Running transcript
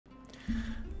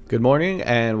Good morning,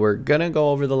 and we're gonna go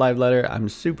over the live letter. I'm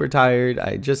super tired.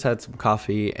 I just had some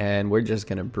coffee, and we're just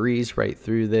gonna breeze right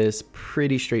through this.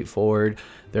 Pretty straightforward.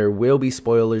 There will be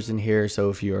spoilers in here, so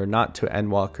if you are not to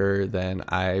Endwalker, then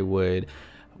I would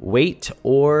wait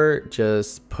or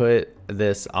just put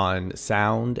this on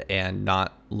sound and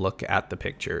not look at the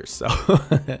pictures. So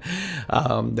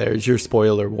there's your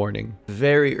spoiler warning.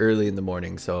 Very early in the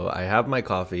morning, so I have my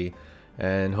coffee,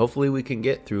 and hopefully we can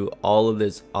get through all of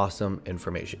this awesome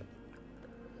information.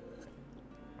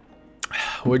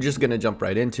 We're just gonna jump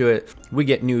right into it. We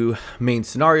get new main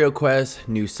scenario quests,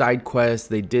 new side quests.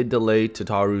 They did delay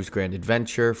Tataru's Grand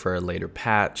Adventure for a later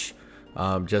patch,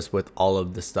 just with all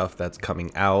of the stuff that's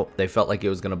coming out. They felt like it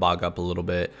was gonna bog up a little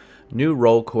bit. New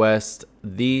role quest.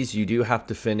 These you do have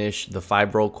to finish the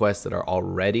 5 role quests that are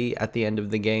already at the end of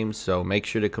the game, so make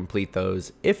sure to complete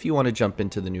those if you want to jump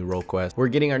into the new role quest. We're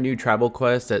getting our new travel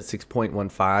quest at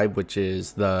 6.15, which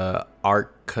is the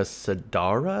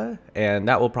Arcasadara, and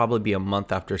that will probably be a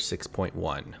month after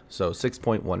 6.1, so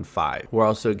 6.15. We're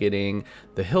also getting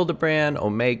the Hildebrand,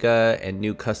 Omega, and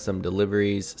new custom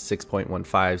deliveries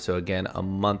 6.15, so again a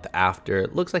month after.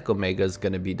 It looks like Omega is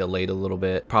going to be delayed a little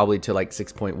bit, probably to like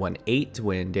 6.18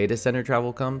 when data center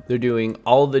travel come. They're doing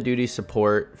all the duty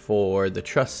support for the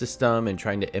trust system and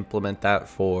trying to implement that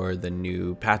for the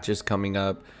new patches coming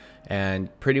up, and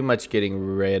pretty much getting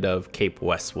rid of Cape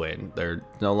Westwind. They're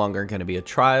no longer going to be a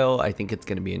trial. I think it's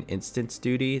going to be an instance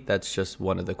duty. That's just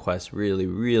one of the quests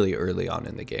really early on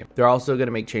in the game. They're also going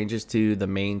to make changes to the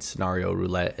main scenario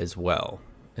roulette as well.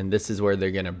 And this is where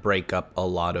they're going to break up a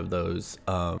lot of those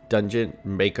dungeon,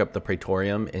 make up the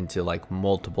Praetorium into like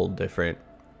multiple different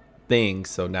things,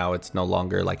 so now it's no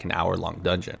longer like an hour-long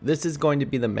dungeon. This is going to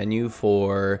be the menu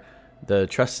for the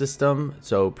trust system,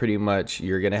 so pretty much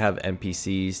you're gonna have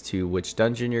NPCs to which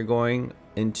dungeon you're going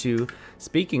into.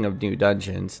 Speaking of new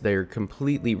dungeons, they're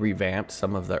completely revamped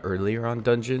some of the earlier on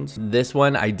dungeons. This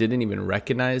one I didn't even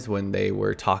recognize when they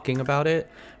were talking about it,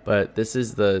 but this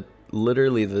is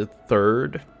literally the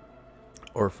 3rd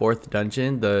or 4th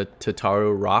dungeon, the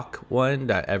Tataru Rock one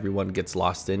that everyone gets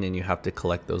lost in, and you have to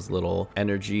collect those little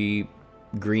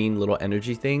green little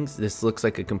energy things. This looks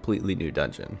like a completely new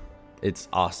dungeon. It's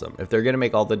awesome. If they're gonna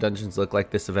make all the dungeons look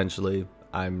like this eventually,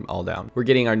 I'm all down. We're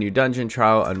getting our new dungeon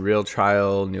trial, Unreal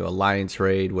trial, new alliance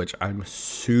raid, which I'm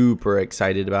super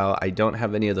excited about. I don't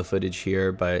have any of the footage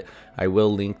here, but I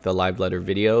will link the live letter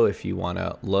video if you want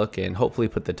to look, and hopefully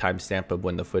put the timestamp of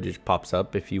when the footage pops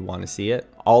up if you want to see it.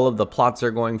 All of the plots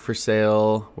are going for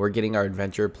sale. We're getting our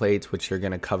adventure plates, which you're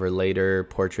going to cover later,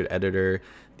 portrait editor,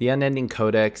 the unending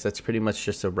codex. That's pretty much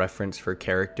just a reference for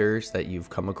characters that you've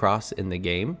come across in the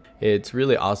game. It's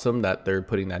really awesome that they're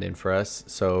putting that in for us.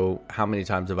 So how many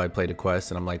times have I played a quest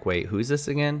and I'm like, wait, who's this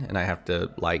again? And I have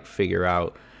to like figure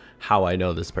out how I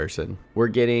know this person. We're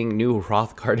getting new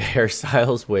Hrothgar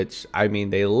hairstyles, which I mean,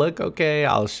 they look okay.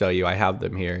 I'll show you, I have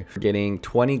them here. We're getting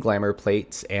 20 glamour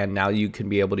plates, and now you can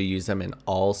be able to use them in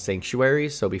all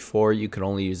sanctuaries. So before you could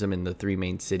only use them in the 3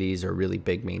 main cities or really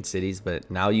big main cities,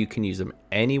 but now you can use them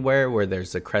anywhere where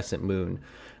there's a crescent moon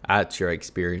at your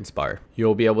experience bar.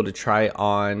 You'll be able to try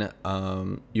on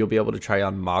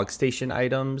Mog Station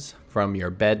items from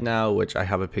your bed now, which I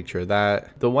have a picture of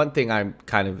that. The one thing I'm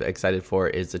kind of excited for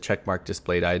is the checkmark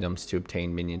displayed items to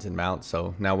obtain minions and mounts.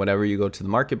 So now whenever you go to the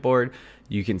market board,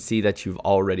 you can see that you've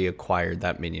already acquired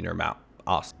that minion or mount.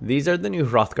 Awesome. These are the new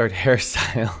Hrothgar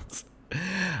hairstyles.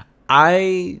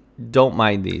 I don't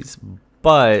mind these,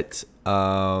 but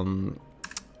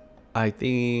I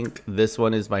think this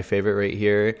one is my favorite right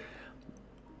here.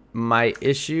 My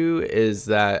issue is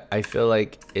that I feel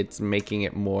like it's making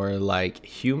it more like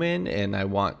human, and I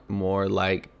want more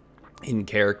like in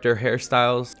character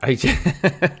hairstyles.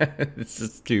 It's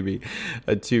just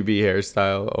a 2B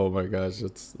hairstyle. Oh my gosh,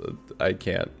 I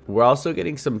can't. We're also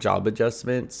getting some job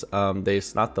adjustments.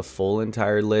 There's not the full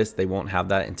entire list. They won't have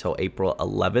that until April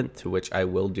 11th, to which I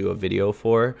will do a video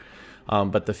for.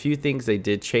 But the few things they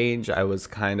did change, I was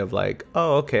kind of like,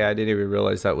 oh, okay, I didn't even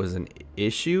realize that was an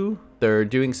issue. They're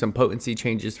doing some potency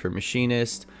changes for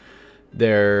machinist.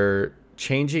 They're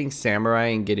changing samurai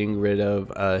and getting rid of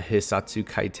Hisatsu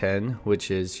Kaiten,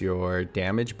 which is your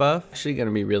damage buff. Actually going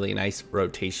to be really nice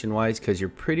rotation wise, because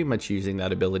you're pretty much using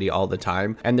that ability all the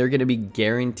time. And they're going to be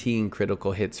guaranteeing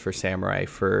critical hits for samurai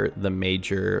for the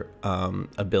major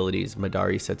abilities: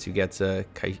 Madari Setsugetsu,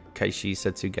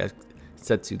 Kaishi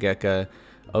Setsugeka,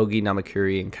 Ogi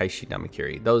Namakuri, and Kaishi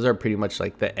Namakuri. Those are pretty much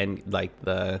like the end, like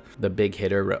the big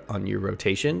hitter on your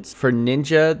rotations. For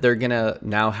ninja, they're gonna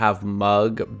now have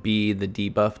Mug be the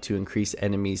debuff to increase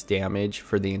enemies damage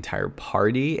for the entire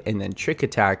party, and then trick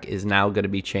attack is now gonna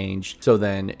be changed, so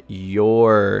then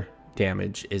your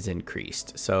damage is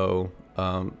increased. So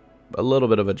a little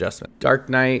bit of adjustment. Dark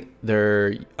Knight,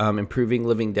 they're improving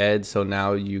Living Dead, so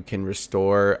now you can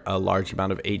restore a large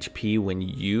amount of HP when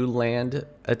you land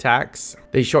attacks.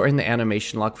 They shorten the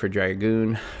animation lock for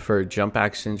Dragoon for jump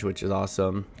actions, which is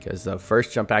awesome because the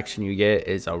first jump action you get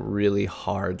is a really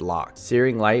hard lock.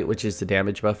 Searing Light, which is the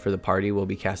damage buff for the party, will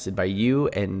be casted by you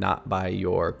and not by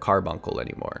your carbuncle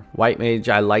anymore. White Mage,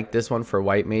 I like this one for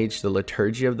White Mage. The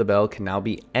Liturgy of the Bell can now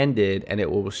be ended and it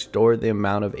will restore the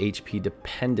amount of HP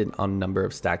dependent on number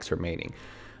of stacks remaining.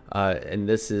 And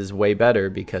this is way better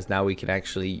because now we can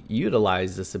actually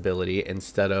utilize this ability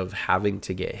instead of having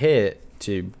to get hit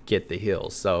to get the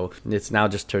heal. So it's now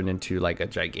just turned into like a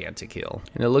gigantic heal.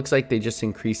 And it looks like they just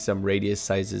increased some radius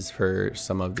sizes for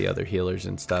some of the other healers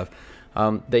and stuff.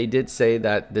 They did say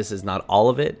that this is not all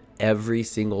of it. Every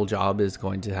single job is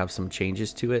going to have some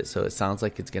changes to it. So it sounds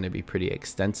like it's going to be pretty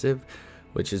extensive,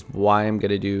 which is why I'm going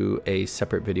to do a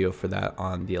separate video for that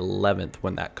on the 11th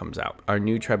when that comes out. Our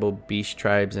new tribal beast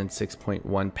tribes in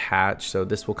 6.1 patch, so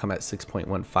this will come at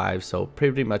 6.15, so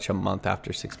pretty much a month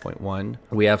after 6.1.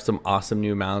 We have some awesome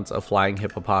new mounts, a flying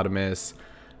hippopotamus,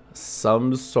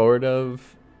 some sort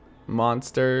of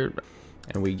monster,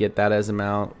 and we get that as a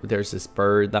mount. There's this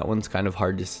bird, that one's kind of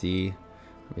hard to see.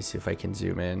 Let me see if I can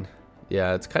zoom in.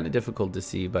 Yeah, it's kind of difficult to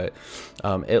see, but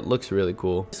it looks really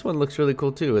cool. This one looks really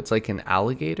cool too. It's like an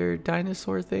alligator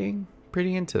dinosaur thing.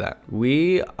 Pretty into that.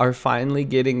 We are finally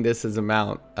getting this as a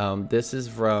mount. This is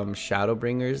from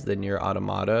Shadowbringers, the Nier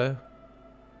Automata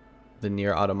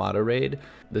raid.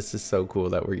 This is so cool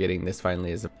that we're getting this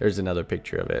finally. There's another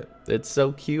picture of it. It's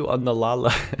so cute on the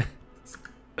Lala.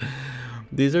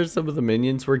 These are some of the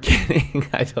minions we're getting.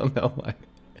 I don't know why.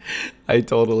 I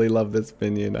totally love this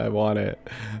minion. I want it.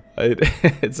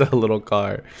 It's a little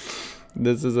car.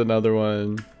 This is another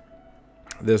one.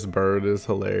 This bird is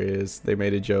hilarious. They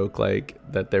made a joke like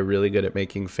that they're really good at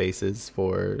making faces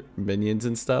for minions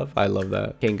and stuff. I love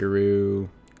that. Kangaroo.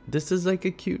 This is like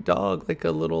a cute dog, like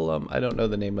a little I don't know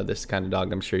the name of this kind of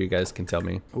dog. I'm sure you guys can tell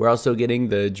me. We're also getting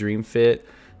the Dream Fit.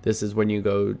 This is when you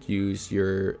go use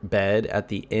your bed at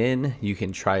the inn, you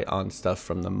can try on stuff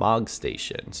from the Mog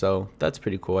station. So that's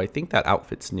pretty cool. I think that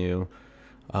outfit's new.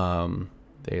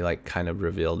 They like kind of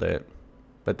revealed it,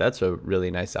 but that's a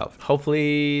really nice outfit.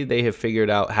 Hopefully they have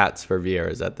figured out hats for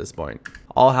Vieras at this point.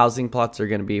 All housing plots are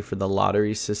going to be for the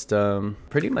lottery system.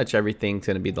 Pretty much everything's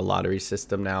going to be the lottery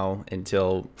system now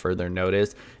until further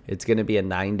notice. It's going to be a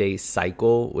 9-day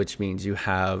cycle, which means you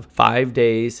have 5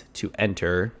 days to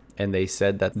enter. And they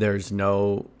said that there's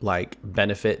no like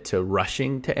benefit to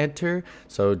rushing to enter.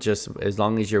 So just as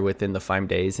long as you're within the 5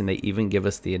 days, and they even give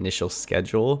us the initial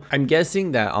schedule. I'm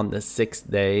guessing that on the 6th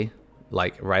day,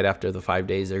 like right after the 5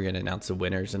 days, they're going to announce the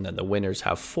winners, and then the winners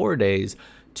have 4 days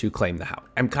to claim the house.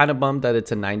 I'm kind of bummed that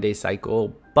it's a 9-day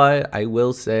cycle, but I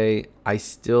will say I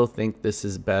still think this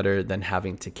is better than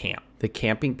having to camp. The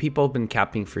camping people have been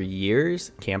camping for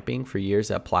years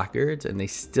at placards, and they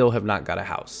still have not got a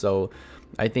house. So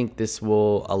I think this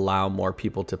will allow more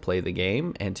people to play the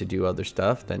game and to do other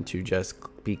stuff than to just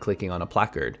be clicking on a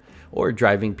placard or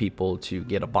driving people to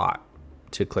get a bot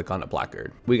to click on a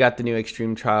placard. We got the new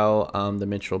extreme trial, the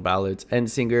Minstrel Ballads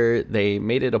Endsinger. They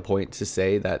made it a point to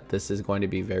say that this is going to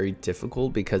be very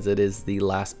difficult because it is the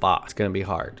last boss. It's going to be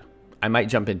hard. I might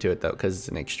jump into it though because it's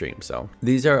an extreme. So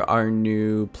these are our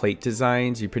new plate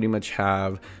designs. You pretty much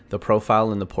have the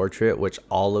profile and the portrait, which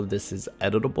all of this is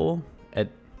editable.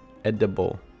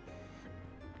 Editable.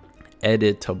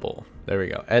 There we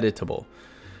go. Editable.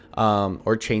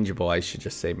 Or changeable, I should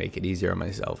just say, make it easier on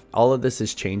myself. All of this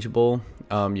is changeable.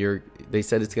 They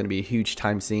said it's going to be a huge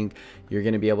time sink. You're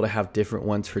going to be able to have different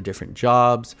ones for different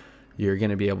jobs. You're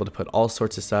going to be able to put all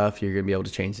sorts of stuff. You're going to be able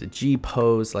to change the G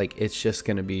pose. Like, it's just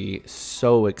going to be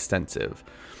so extensive.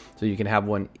 So you can have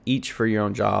one each for your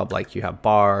own job, like you have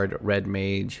Bard, Red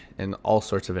Mage, and all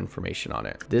sorts of information on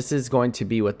it. This is going to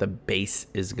be what the base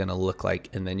is going to look like,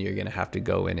 and then you're going to have to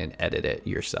go in and edit it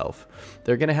yourself.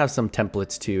 They're going to have some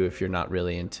templates too if you're not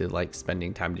really into like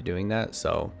spending time to doing that.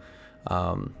 So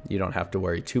you don't have to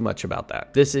worry too much about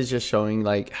that. This is just showing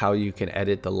like how you can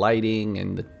edit the lighting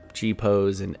and the G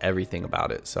pose and everything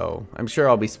about it. So I'm sure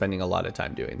I'll be spending a lot of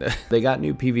time doing this. They got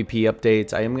new PvP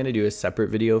updates. I am going to do a separate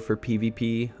video for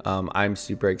PvP. I'm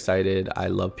super excited. I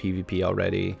love PvP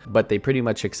already, but they pretty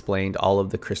much explained all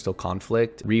of the crystal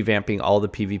conflict, revamping all the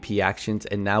PvP actions,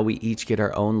 and now we each get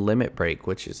our own limit break,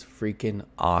 which is freaking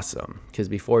awesome, because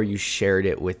before you shared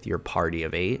it with your party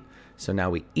of 8. So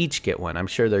now we each get one. I'm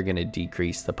sure they're going to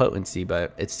decrease the potency,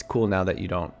 but it's cool now that you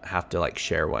don't have to like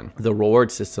share one. The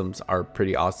reward systems are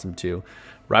pretty awesome too.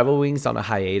 Rival Wings on a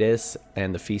hiatus,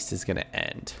 and the feast is going to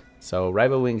end. So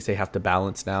Rival Wings, they have to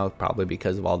balance now, probably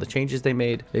because of all the changes they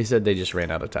made. They said they just ran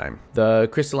out of time. The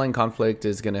Crystalline Conflict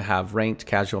is going to have ranked,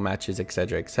 casual matches,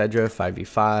 etc.,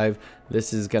 5v5.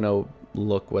 This is going to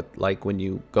look like when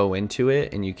you go into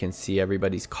it and you can see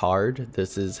everybody's card.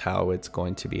 This is how it's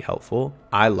going to be helpful.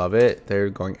 I love it. They're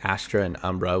going Astra and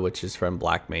Umbra, which is from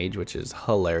Black Mage, which is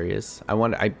hilarious.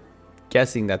 I'm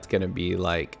guessing that's going to be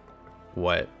like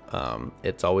what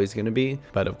it's always going to be,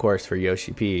 but of course for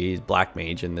Yoshi P, he's Black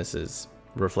Mage, and this is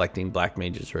reflecting Black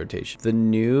Mage's rotation. The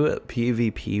new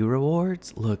PvP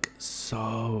rewards look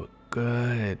so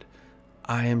good.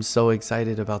 I am so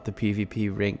excited about the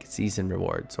PvP rank season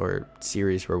rewards or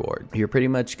series reward. You're pretty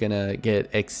much gonna get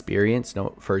experience,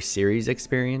 for series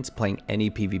experience playing any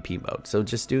PvP mode. So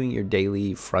just doing your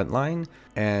daily frontline,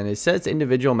 and it says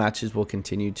individual matches will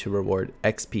continue to reward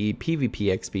XP, PvP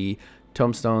XP,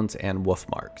 tombstones, and wolf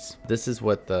marks. This is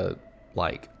what the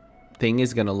thing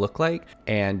is going to look like,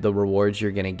 and the rewards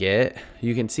you're going to get.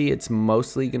 You can see it's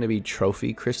mostly going to be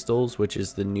trophy crystals, which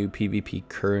is the new PvP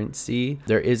currency.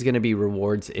 There is going to be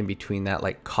rewards in between that,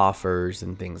 like coffers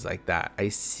and things like that. I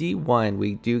see one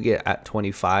we do get at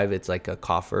 25. It's like a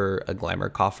coffer, a glamour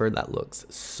coffer that looks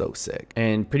so sick,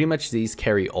 and pretty much these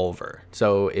carry over.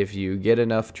 So if you get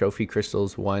enough trophy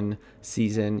crystals one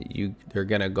season, they're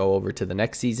gonna go over to the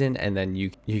next season, and then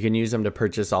you can use them to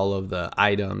purchase all of the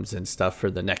items and stuff for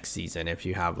the next season. If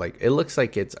you have it looks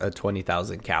like it's a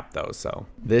 20,000 cap though. So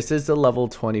this is the level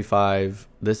 25.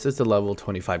 This is the level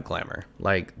 25 glamour.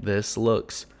 This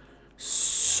looks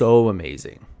so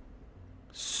amazing.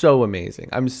 So amazing.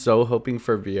 I'm so hoping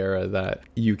for Vieira that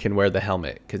you can wear the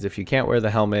helmet, because if you can't wear the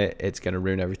helmet, it's gonna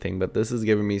ruin everything. But this is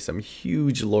giving me some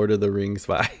huge Lord of the Rings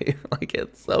vibe.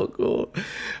 It's so cool.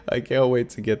 I can't wait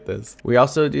to get this. We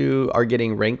also are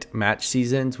getting ranked match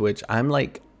seasons, which I'm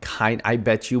I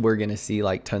bet you we're gonna see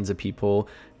tons of people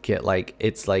get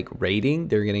it's rating.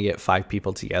 They're gonna get 5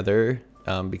 people together.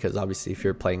 Because obviously if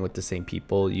you're playing with the same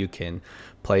people, you can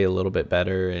play a little bit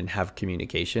better and have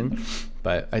communication.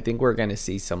 But I think we're going to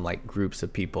see some groups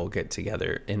of people get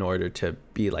together in order to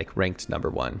be ranked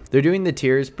 #1. They're doing the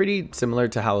tiers pretty similar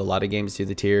to how a lot of games do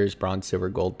the tiers: bronze, silver,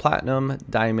 gold, platinum,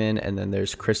 diamond, and then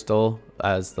there's crystal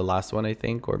as the last one, I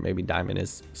think, or maybe diamond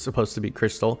is supposed to be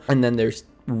crystal. And then there's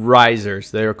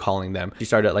risers, they're calling them. You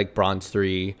start at bronze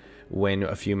 3, win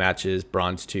a few matches,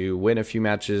 bronze 2, win a few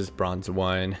matches, bronze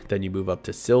 1, then you move up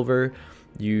to silver.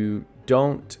 You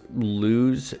don't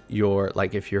lose your,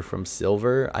 if you're from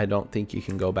silver, I don't think you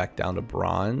can go back down to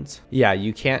bronze. Yeah,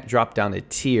 you can't drop down a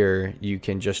tier, you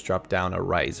can just drop down a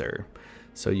riser.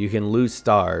 So you can lose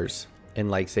stars,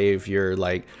 and say if you're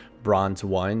bronze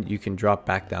 1, you can drop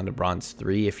back down to bronze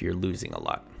 3 if you're losing a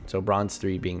lot. So bronze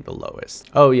 3 being the lowest.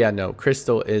 Oh yeah, no,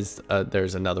 crystal is,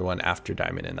 there's another one after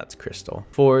diamond, and that's crystal.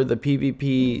 For the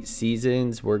PvP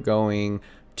seasons, we're going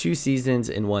 2 seasons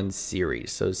in 1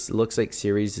 series. So it looks like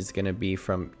series is going to be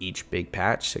from each big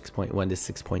patch, 6.1 to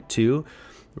 6.2.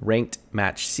 Ranked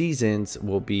match seasons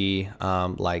will be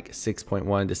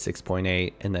 6.1 to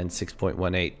 6.8, and then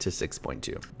 6.18 to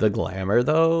 6.2. The glamour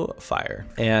though, fire.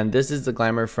 And this is the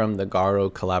glamour from the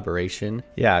Garo collaboration.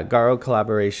 Yeah, Garo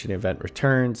collaboration event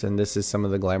returns, and this is some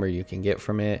of the glamour you can get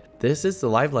from it. This is the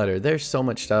live letter. There's so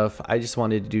much stuff. I just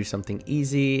wanted to do something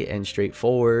easy and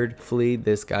straightforward. Hopefully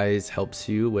this guys helps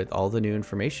you with all the new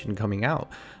information coming out.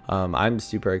 I'm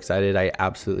super excited. I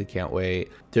absolutely can't wait.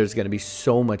 There's going to be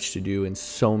so much to do and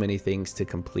so many things to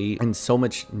complete and so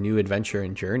much new adventure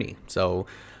and journey. So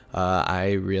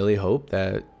I really hope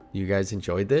that you guys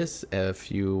enjoyed this.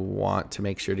 If you want to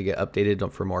make sure to get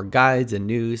updated for more guides and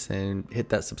news, and hit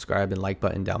that subscribe and like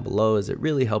button down below, as it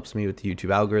really helps me with the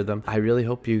YouTube algorithm. I really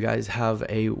hope you guys have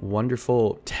a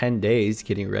wonderful 10 days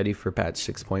getting ready for patch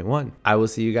 6.1. I will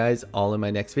see you guys all in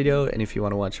my next video, and if you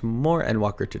want to watch more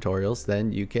Endwalker tutorials,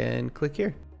 then you can click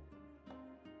here.